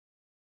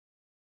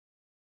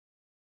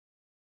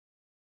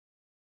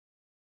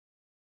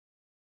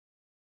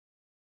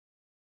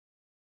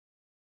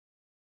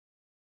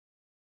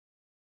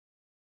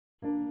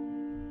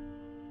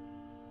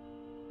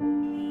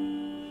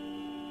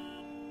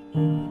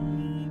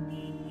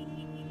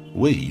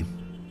We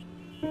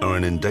are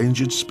an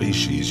endangered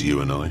species,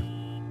 you and I.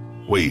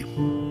 We,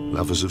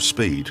 lovers of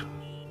speed.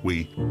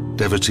 We,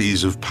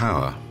 devotees of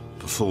power,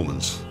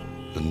 performance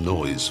and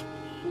noise.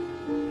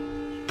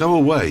 Go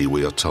away,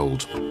 we are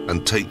told,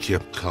 and take your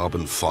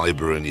carbon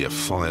fibre and your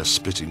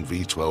fire-spitting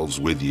V12s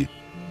with you.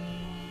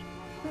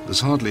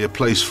 There's hardly a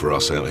place for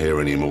us out here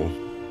anymore,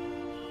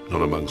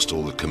 not amongst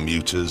all the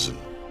commuters and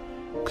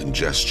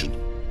congestion.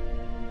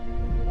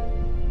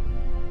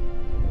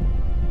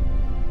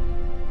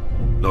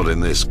 Not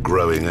in this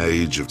growing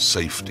age of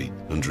safety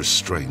and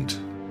restraint.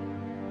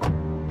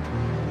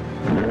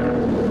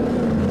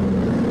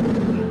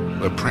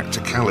 Where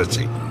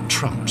practicality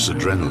trumps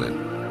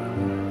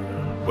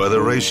adrenaline. Where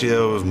the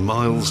ratio of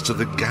miles to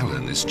the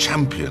gallon is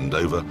championed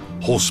over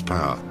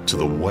horsepower to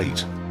the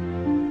weight.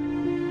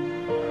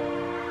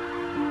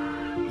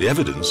 The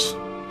evidence,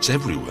 it's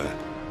everywhere.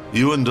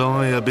 You and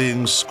I are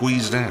being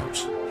squeezed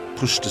out,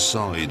 pushed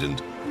aside and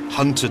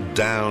hunted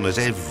down at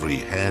every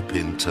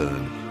hairpin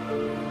turn.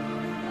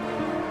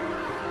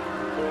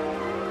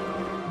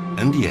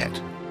 And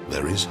yet,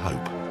 there is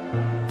hope.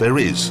 There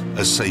is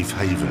a safe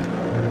haven.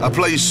 A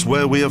place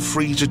where we are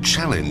free to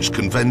challenge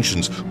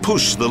conventions,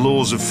 push the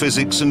laws of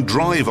physics and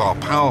drive our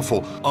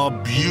powerful, our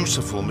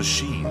beautiful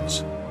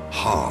machines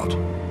hard.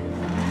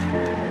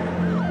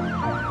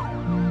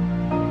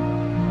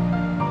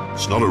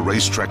 It's not a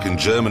racetrack in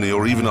Germany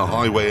or even a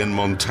highway in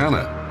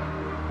Montana.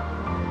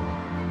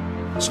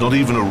 It's not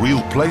even a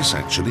real place,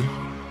 actually.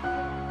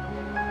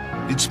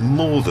 It's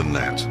more than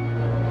that.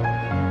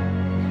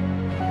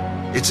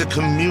 It's a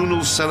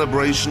communal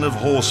celebration of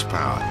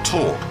horsepower,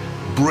 torque,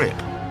 grip,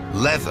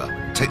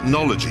 leather,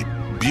 technology,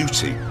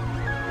 beauty.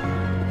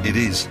 It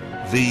is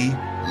the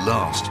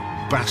last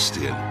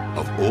bastion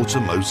of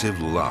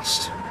automotive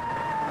lust.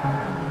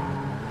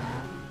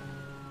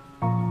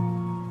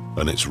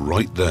 And it's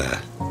right there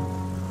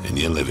in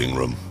your living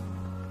room.